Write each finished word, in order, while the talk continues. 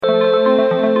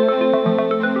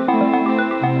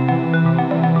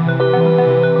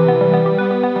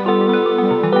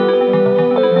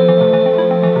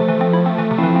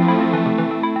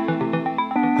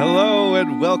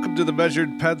to the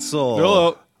Measured Pencil.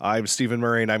 Hello. I'm Stephen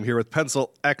Murray, and I'm here with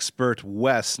pencil expert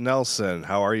Wes Nelson.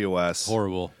 How are you, Wes?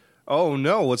 Horrible. Oh,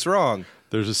 no. What's wrong?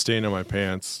 There's a stain on my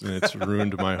pants, and it's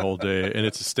ruined my whole day. And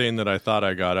it's a stain that I thought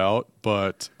I got out,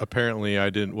 but apparently I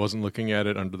wasn't looking at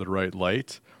it under the right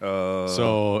light.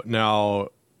 So now,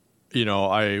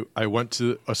 I went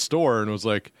to a store and was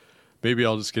like, maybe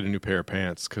I'll just get a new pair of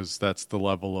pants, because that's the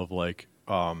level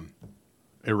of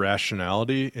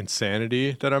irrationality,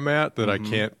 insanity that I'm at, that I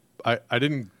can't. I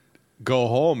didn't go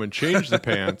home and change the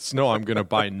pants. No, I'm going to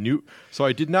buy new. So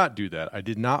I did not do that. I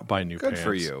did not buy new pants. Good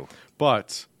for you.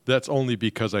 But that's only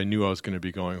because I knew I was going to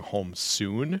be going home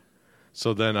soon.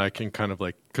 So then I can kind of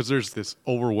because there's this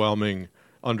overwhelming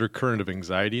undercurrent of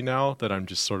anxiety now that I'm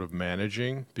just sort of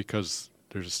managing because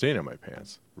there's a stain on my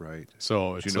pants. Right.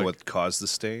 So Do you know what caused the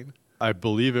stain? I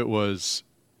believe it was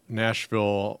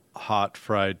Nashville hot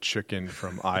fried chicken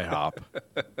from IHOP.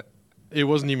 It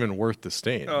wasn't even worth the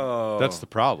stain. Oh. That's the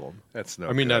problem. That's no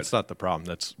good. good. That's not the problem.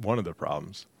 That's one of the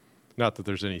problems. Not that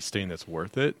there's any stain that's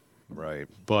worth it. Right.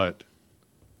 But,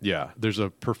 yeah, there's a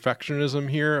perfectionism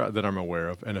here that I'm aware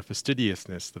of and a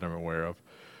fastidiousness that I'm aware of.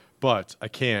 But I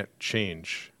can't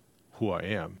change who I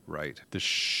am. Right. This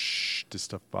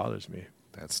stuff bothers me.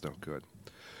 That's no good.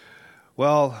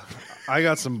 Well, I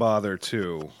got some bother,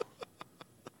 too.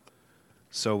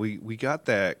 So we got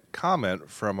that comment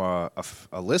from a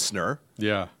listener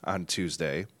on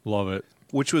Tuesday. Love it.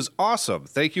 Which was awesome.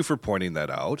 Thank you for pointing that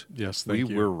out. Yes, thank you.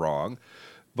 We were wrong.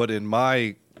 But in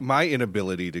my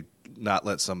inability to not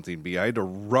let something be, I had to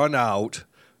run out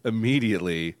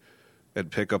immediately and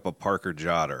pick up a Parker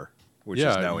Jotter, which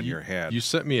is now in your hand. You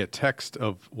sent me a text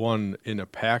of one in a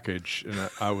package, and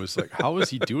I was like, how is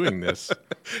he doing this?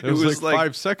 It was like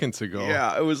 5 seconds ago.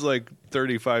 Yeah, it was like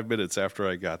 35 minutes after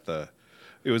I got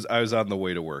I was on the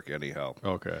way to work anyhow.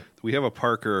 Okay. We have a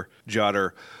Parker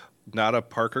Jotter, not a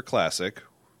Parker Classic.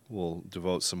 We'll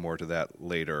devote some more to that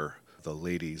later, the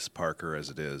ladies' Parker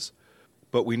as it is.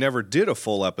 But we never did a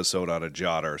full episode on a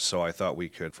Jotter, so I thought we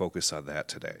could focus on that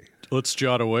today. Let's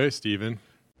jot away, Stephen.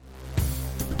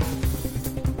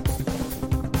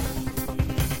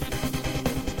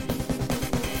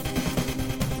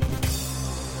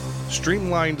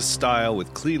 Streamlined style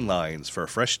with clean lines for a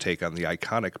fresh take on the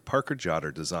iconic Parker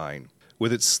Jotter design.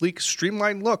 With its sleek,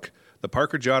 streamlined look, the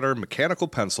Parker Jotter mechanical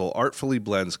pencil artfully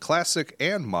blends classic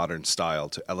and modern style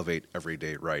to elevate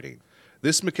everyday writing.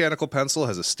 This mechanical pencil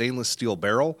has a stainless steel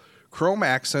barrel, chrome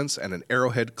accents, and an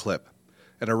arrowhead clip.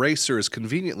 An eraser is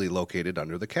conveniently located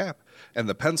under the cap, and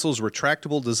the pencil's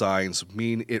retractable designs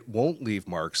mean it won't leave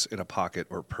marks in a pocket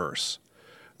or purse.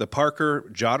 The Parker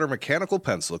Jotter mechanical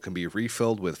pencil can be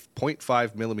refilled with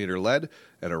 0.5mm lead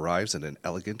and arrives in an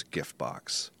elegant gift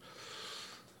box.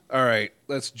 All right,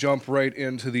 let's jump right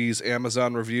into these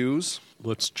Amazon reviews.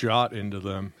 Let's jot into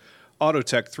them.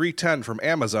 Autotech 310 from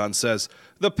Amazon says,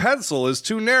 "The pencil is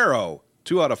too narrow."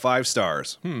 2 out of 5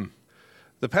 stars.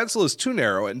 The pencil is too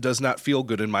narrow and does not feel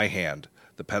good in my hand.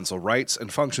 The pencil writes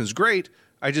and functions great.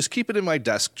 I just keep it in my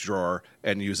desk drawer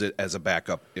and use it as a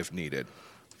backup if needed.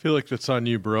 I feel like that's on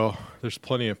you, bro. There's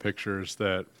plenty of pictures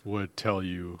that would tell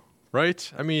you,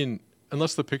 right? I mean,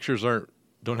 unless the pictures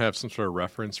don't have some sort of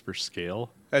reference for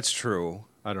scale. That's true.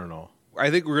 I don't know.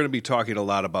 I think we're going to be talking a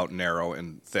lot about narrow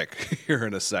and thick here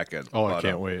in a second. Oh, I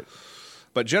can't wait.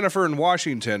 But Jennifer in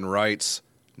Washington writes,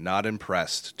 "Not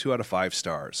impressed. 2 out of 5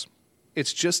 stars.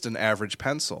 It's just an average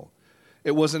pencil.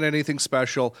 It wasn't anything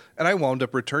special, and I wound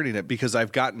up returning it because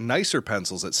I've gotten nicer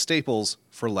pencils at Staples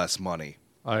for less money."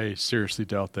 I seriously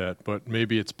doubt that, but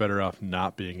maybe it's better off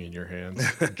not being in your hands,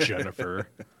 Jennifer.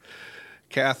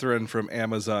 Catherine from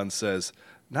Amazon says,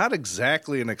 "Not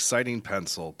exactly an exciting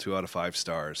pencil. 2 out of 5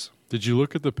 stars. Did you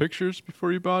look at the pictures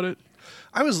before you bought it?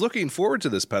 I was looking forward to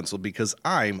this pencil because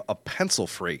I'm a pencil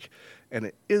freak, and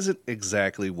it isn't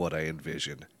exactly what I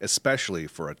envisioned, especially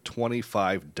for a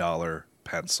 $25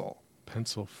 pencil."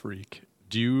 Pencil freak.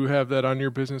 Do you have that on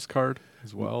your business card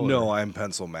as well? No, or? I'm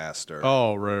Pencil Master.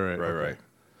 Oh, right. Okay.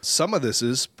 Some of this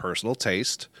is personal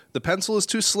taste. The pencil is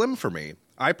too slim for me.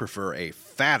 I prefer a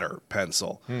fatter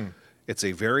pencil. It's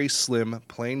a very slim,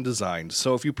 plain design,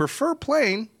 so if you prefer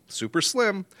plain, super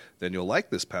slim, then you'll like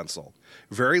this pencil.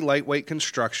 Very lightweight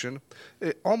construction.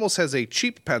 It almost has a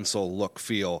cheap pencil look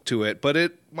feel to it, but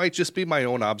it might just be my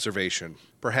own observation,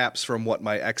 perhaps from what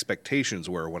my expectations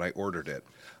were when I ordered it.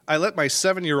 I let my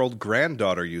 7-year-old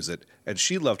granddaughter use it, and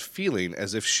she loved feeling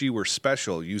as if she were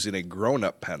special using a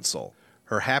grown-up pencil.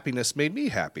 Her happiness made me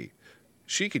happy.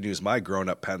 She can use my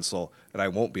grown-up pencil, and I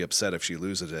won't be upset if she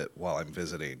loses it while I'm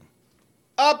visiting.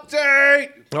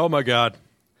 Update! Oh, my God.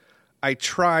 I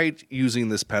tried using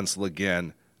this pencil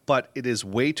again, but it is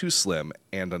way too slim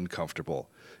and uncomfortable.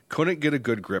 Couldn't get a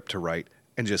good grip to write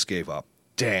and just gave up.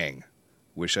 Dang.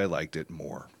 Wish I liked it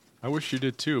more. I wish you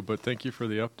did too, but thank you for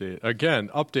the update. Again,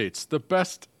 updates, the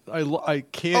best. I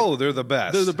can't. Oh, they're the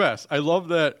best. They're the best. I love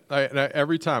that.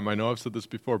 Every time, I know I've said this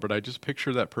before, but I just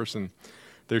picture that person.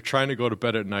 They're trying to go to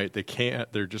bed at night. They can't.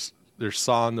 They're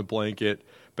sawing the blanket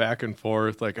back and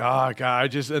forth, like, oh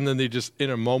God, and then they just, in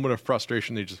a moment of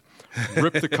frustration, they just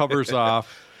rip the covers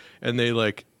off, and they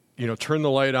turn the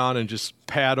light on and just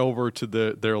pad over to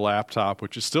their laptop,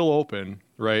 which is still open,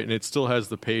 right, and it still has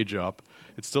the page up.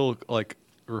 It's still like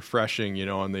refreshing,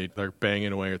 and they're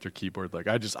banging away with their keyboard. Like,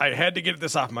 I had to get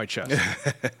this off my chest.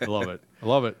 I love it. I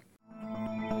love it.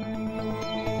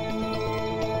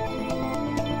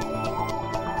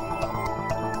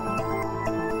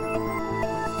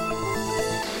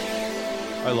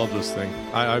 I love this thing.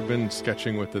 I've been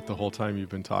sketching with it the whole time you've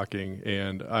been talking,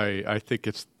 and I think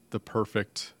it's the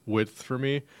perfect width for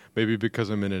me, maybe because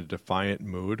I'm in a defiant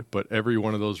mood, but every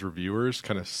one of those reviewers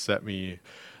kind of set me.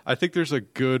 I think there's a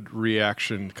good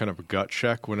reaction, kind of a gut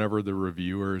check whenever the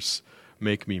reviewers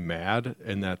make me mad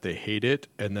and that they hate it,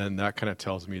 and then that kind of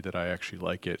tells me that I actually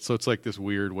like it. So it's like this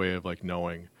weird way of like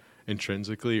knowing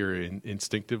intrinsically or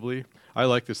instinctively. I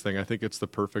like this thing. I think it's the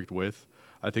perfect width.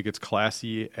 I think it's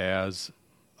classy as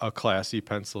a classy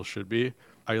pencil should be.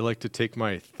 I like to take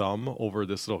my thumb over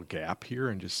this little gap here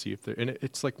and just see if and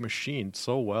it's like machined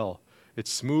so well.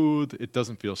 It's smooth. It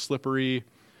doesn't feel slippery.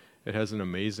 It has an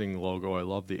amazing logo. I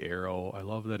love the arrow. I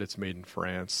love that it's made in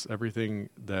France. Everything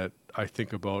that I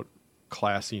think about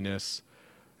classiness.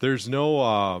 There's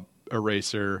no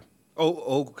eraser.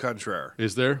 Au contraire.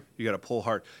 Is there? You got to pull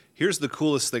hard. Here's the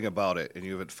coolest thing about it, and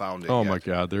you haven't found it yet. Oh, my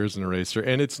God, there's an eraser.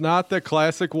 And it's not the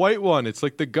classic white one. It's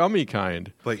like the gummy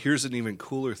kind. But here's an even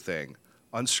cooler thing.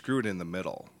 Unscrew it in the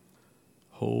middle.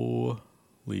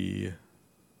 Holy...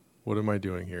 What am I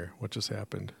doing here? What just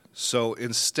happened? So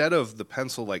instead of the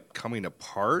pencil like coming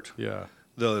apart,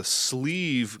 the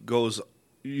sleeve goes...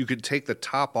 You could take the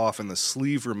top off, and the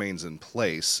sleeve remains in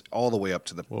place all the way up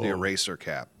to the eraser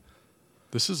cap.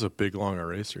 This is a big, long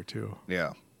eraser, too.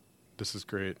 Yeah. This is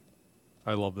great.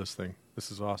 I love this thing.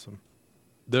 This is awesome.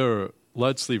 The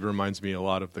lead sleeve reminds me a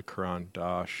lot of the Caran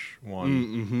d'Ache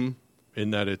one,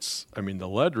 in that the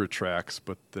lead retracts,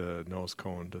 but the nose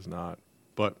cone does not.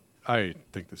 But I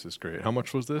think this is great. How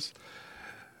much was this?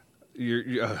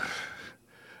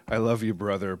 I love you,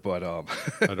 brother, but I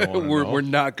don't want to we're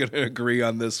not going to agree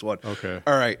on this one. Okay.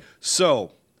 All right.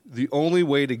 So the only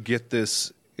way to get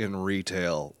this in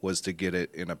retail was to get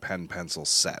it in a pen pencil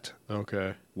set.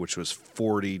 Okay. Which was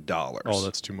 $40. Oh,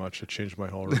 that's too much. It changed my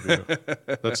whole review.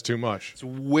 That's too much. It's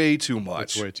way too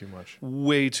much. It's way too much.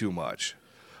 Way too much.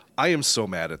 I am so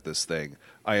mad at this thing.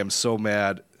 I am so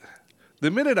mad. The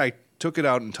minute I took it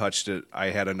out and touched it, I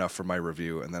had enough for my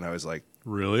review, and then I was like,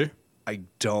 really? I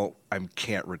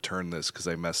can't return this because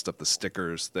I messed up the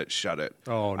stickers that shut it.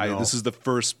 Oh, no. This is the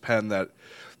first pen that,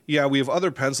 we have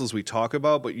other pencils we talk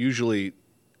about, but usually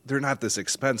they're not this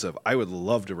expensive. I would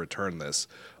love to return this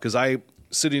because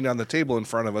sitting on the table in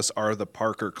front of us are the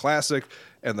Parker Classic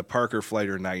and the Parker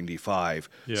Flighter 95.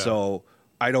 Yeah. So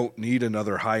I don't need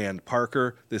another high-end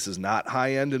Parker. This is not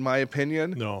high-end in my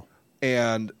opinion. No.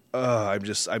 And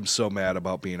I'm so mad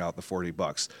about being out the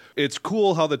 $40. It's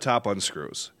cool how the top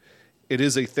unscrews. It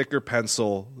is a thicker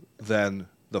pencil than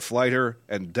the Flighter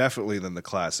and definitely than the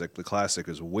Classic. The Classic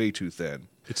is way too thin.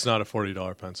 It's not a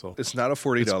 $40 pencil. It's not a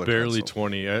 $40 pencil. It's barely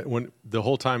 $20. When the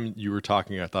whole time you were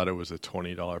talking, I thought it was a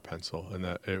 $20 pencil, and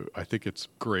I think it's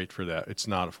great for that. It's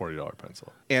not a $40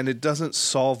 pencil. And it doesn't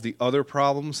solve the other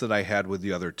problems that I had with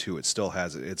the other two. It still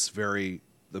has it.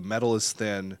 The metal is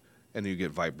thin, and you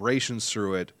get vibrations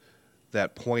through it.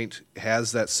 That point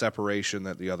has that separation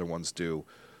that the other ones do.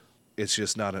 It's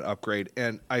just not an upgrade.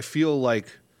 And I feel like,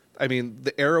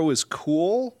 the Arrow is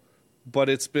cool, but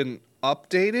it's been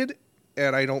updated,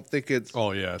 and I don't think it's...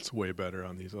 Oh, yeah, it's way better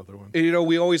on these other ones. And,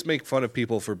 we always make fun of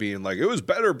people for being like, it was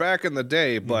better back in the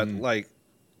day, but,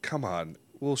 come on.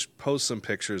 We'll post some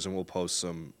pictures, and we'll post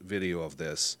some video of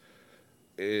this.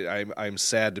 I'm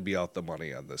sad to be out the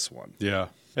money on this one. Yeah,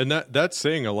 and that's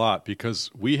saying a lot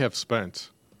because we have spent...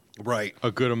 Right.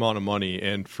 A good amount of money,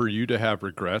 and for you to have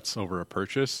regrets over a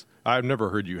purchase, I've never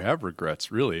heard you have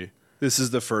regrets, really. This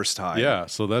is the first time. Yeah,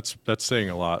 so that's saying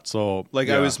a lot. So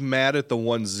I was mad at the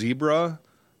one Zebra,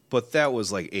 but that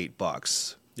was like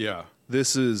 $8. Yeah.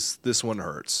 This one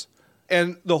hurts.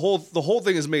 And the whole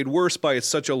thing is made worse by it's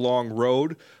such a long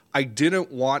road. I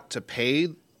didn't want to pay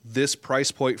this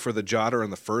price point for the Jotter in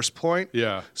the first point.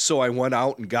 Yeah. So I went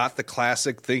out and got the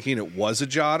Classic thinking it was a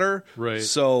Jotter. Right.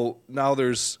 So now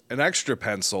there's an extra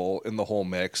pencil in the whole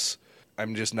mix.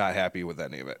 I'm just not happy with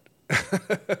any of it.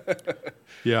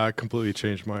 Yeah, I completely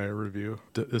changed my review.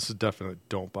 This is definitely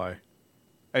don't buy.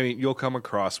 I mean, you'll come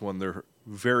across one. They're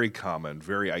very common,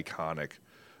 very iconic,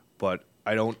 but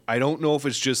I don't know if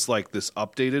it's just like this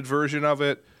updated version of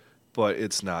it, but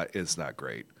it's not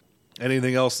great.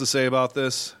 Anything else to say about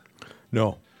this?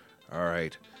 No. All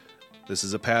right. This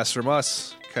is a pass from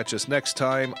us. Catch us next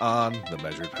time on The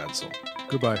Measured Pencil.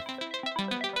 Goodbye.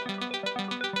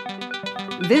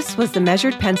 This was The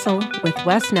Measured Pencil with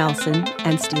Wes Nelson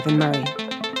and Stephen Murray.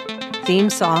 Theme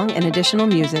song and additional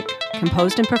music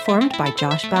composed and performed by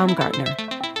Josh Baumgartner.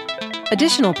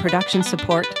 Additional production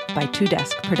support by Two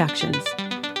Desk Productions.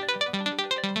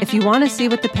 If you want to see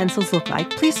what the pencils look like,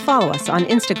 please follow us on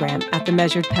Instagram at The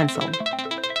Measured Pencil.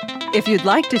 If you'd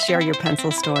like to share your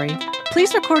pencil story,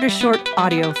 please record a short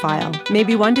audio file,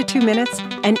 maybe 1 to 2 minutes,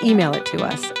 and email it to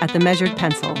us at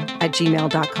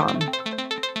themeasuredpencil@gmail.com.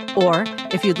 Or,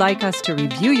 if you'd like us to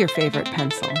review your favorite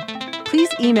pencil, please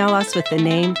email us with the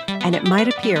name and it might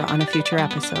appear on a future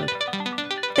episode.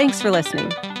 Thanks for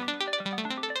listening.